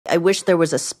I wish there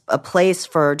was a place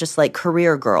for just like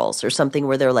career girls or something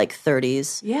where they're like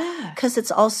 30s. Yeah. Because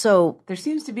it's also... There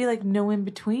seems to be like no in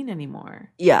between anymore.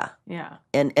 Yeah. Yeah.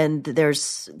 And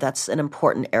that's an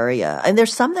important area. And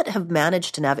there's some that have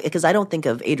managed to navigate, because I don't think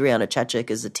of Adriana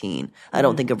Chechik as a teen. I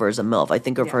don't think of her as a MILF. I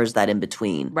think of her as that in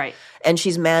between. Right. And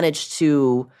she's managed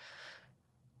to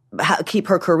keep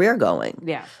her career going.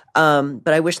 Yeah.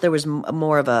 But I wish there was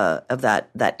more of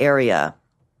that area.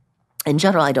 In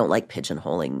general, I don't like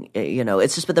pigeonholing.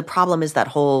 It's just, but the problem is that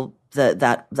whole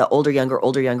the older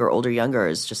younger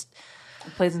is just...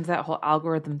 It plays into that whole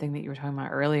algorithm thing that you were talking about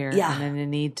earlier. Yeah. And then the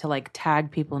need to like tag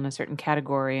people in a certain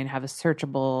category and have a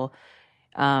searchable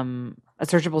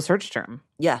search term.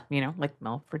 Yeah. Like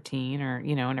MILF for teen, or,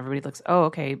 and everybody looks, oh,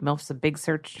 okay, MILF's a big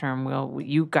search term. Well,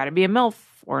 you got to be a MILF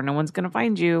or no one's going to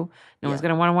find you. No one's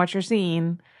going to want to watch your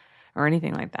scene or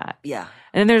anything like that. Yeah.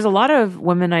 And then there's a lot of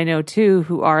women I know too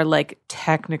who are like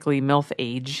technically MILF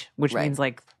age, which means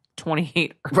like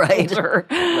 28 or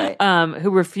older, who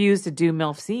refuse to do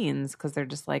MILF scenes because they're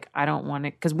just like, I don't want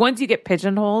it. Because once you get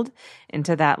pigeonholed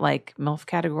into that like MILF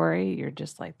category, you're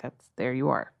just like, there you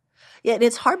are. Yeah, and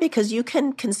it's hard because you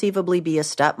can conceivably be a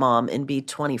stepmom and be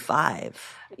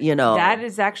 25, That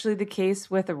is actually the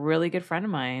case with a really good friend of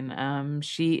mine.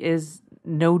 She is,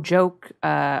 no joke,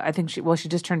 I think she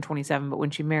just turned 27, but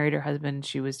when she married her husband,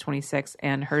 she was 26,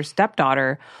 and her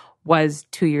stepdaughter was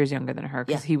 2 years younger than her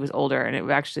because he was older. And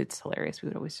it's hilarious. We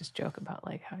would always just joke about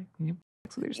like how you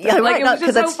yeah, right. Like, it was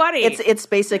just so funny. It's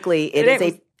basically,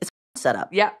 it's a setup.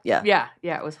 Yeah.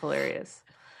 It was hilarious.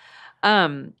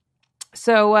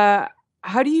 So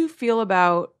how do you feel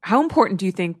about, how important do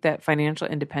you think that financial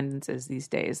independence is these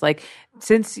days? Like,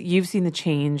 since you've seen the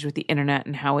change with the internet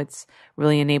and how it's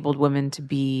really enabled women to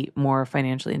be more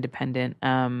financially independent,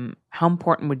 how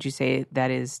important would you say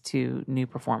that is to new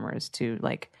performers to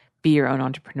like be your own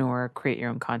entrepreneur, create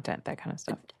your own content, that kind of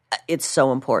stuff? It's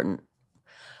so important.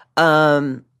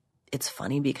 It's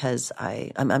funny because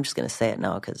I'm just going to say it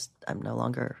now because I'm no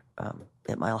longer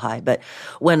at Mile High. But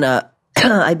when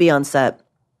I'd be on set,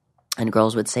 and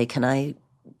girls would say, can I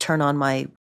turn on my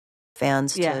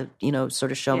fans to,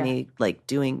 sort of show me like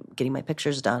getting my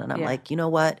pictures done? And I'm like, you know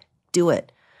what? Do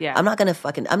it. Yeah.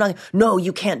 No,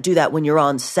 you can't do that when you're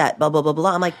on set, blah, blah, blah,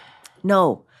 blah. I'm like,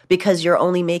 no, because you're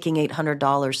only making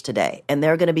 $800 today and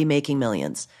they're going to be making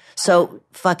millions. So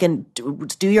fucking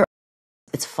do your,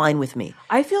 it's fine with me.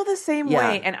 I feel the same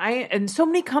way. And so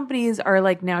many companies are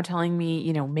like now telling me,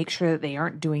 make sure that they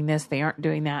aren't doing this, they aren't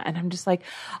doing that. And I'm just like,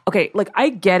 okay, like I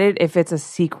get it if it's a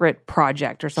secret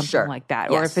project or something like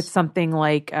that. Or if it's something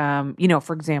like,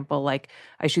 for example, like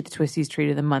I shoot the Twisties Treat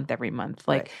of the Month every month.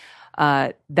 Like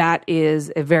that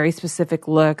is a very specific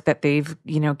look that they've,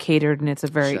 catered, and it's a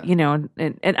very, and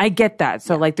I get that.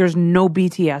 So like there's no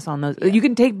BTS on those. You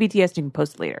can take BTS and you can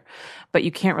post it later, but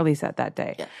you can't release that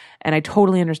day. Yeah. And I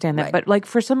totally understand that. But like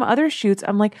for some other shoots,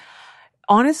 I'm like,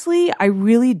 honestly, I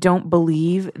really don't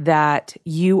believe that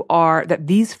that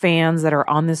these fans that are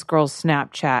on this girl's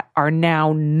Snapchat are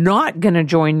now not going to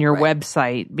join your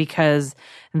website because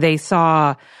they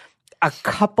saw a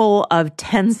couple of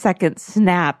 10-second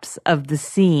snaps of the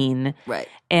scene. Right.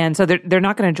 And so they're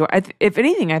not going to join. If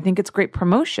anything, I think it's great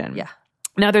promotion. Yeah.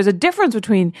 Now, there's a difference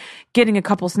between getting a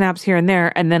couple snaps here and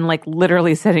there and then like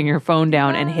literally setting your phone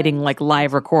down and hitting like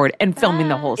live record and filming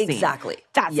the whole scene. Exactly.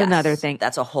 That's another thing.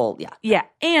 That's a whole, Yeah.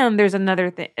 And there's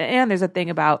another thing. And there's a thing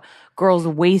about girls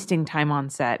wasting time on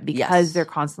set because they're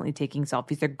constantly taking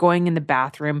selfies. They're going in the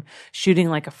bathroom, shooting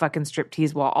like a fucking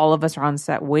striptease while all of us are on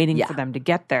set waiting for them to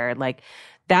get there. Like,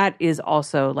 that is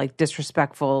also like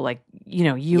disrespectful. Like,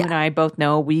 you and I both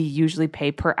know we usually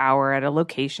pay per hour at a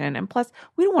location. And plus,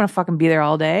 we don't want to fucking be there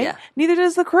all day. Yeah. Neither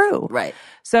does the crew. Right.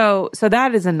 So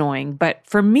that is annoying. But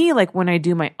for me, like when I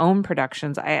do my own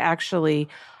productions, I actually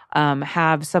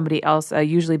have somebody else,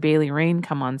 usually Bailey Rain,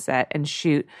 come on set and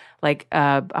shoot like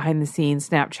behind the scenes,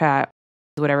 Snapchat,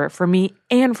 whatever, for me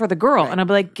and for the girl. Right. And I'll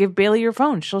be like, give Bailey your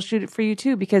phone. She'll shoot it for you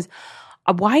too. Because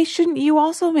why shouldn't you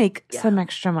also make some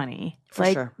extra money? For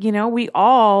sure. We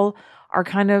all are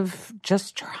kind of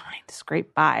just trying to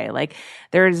scrape by. Like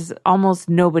there's almost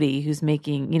nobody who's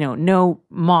making, no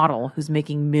model who's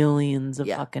making millions of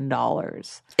fucking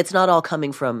dollars. It's not all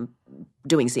coming from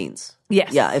doing scenes.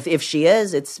 Yes. Yeah. If she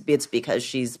is, it's because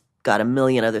she's got a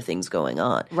million other things going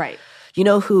on. Right. You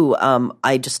know who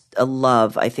I just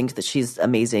love? I think that she's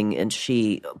amazing, and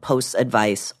she posts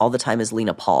advice all the time. Is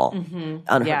Lena Paul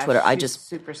on her Twitter? She's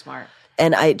super smart,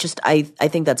 and I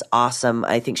think that's awesome.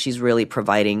 I think she's really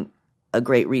providing a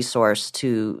great resource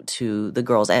to the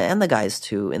girls and the guys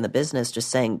too in the business, just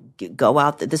saying, go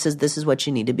out. This is what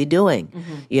you need to be doing.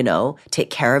 You know, take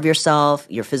care of yourself,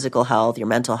 your physical health, your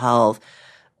mental health.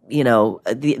 You know,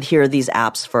 here are these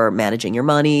apps for managing your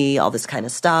money, all this kind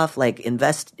of stuff, like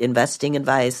investing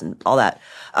advice and all that.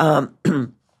 I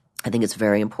think it's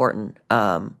very important.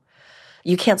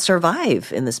 You can't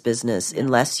survive in this business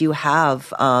unless you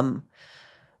have,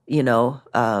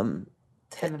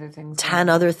 10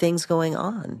 other things going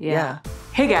on. Yeah.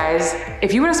 Hey guys,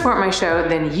 if you want to support my show,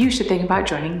 then you should think about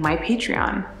joining my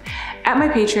Patreon. At my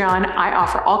Patreon, I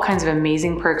offer all kinds of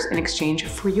amazing perks in exchange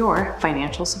for your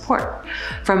financial support.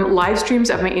 From live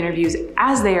streams of my interviews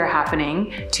as they are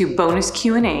happening, to bonus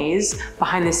Q&As,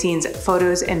 behind the scenes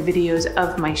photos and videos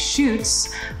of my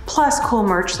shoots, plus cool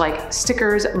merch like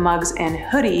stickers, mugs, and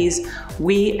hoodies,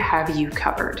 we have you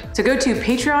covered. So go to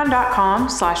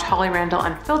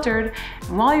patreon.com/HollyRandallUnfiltered,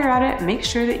 and while you're at it, make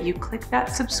sure that you click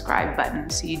that subscribe button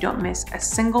so you don't miss a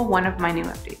single one of my new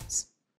updates.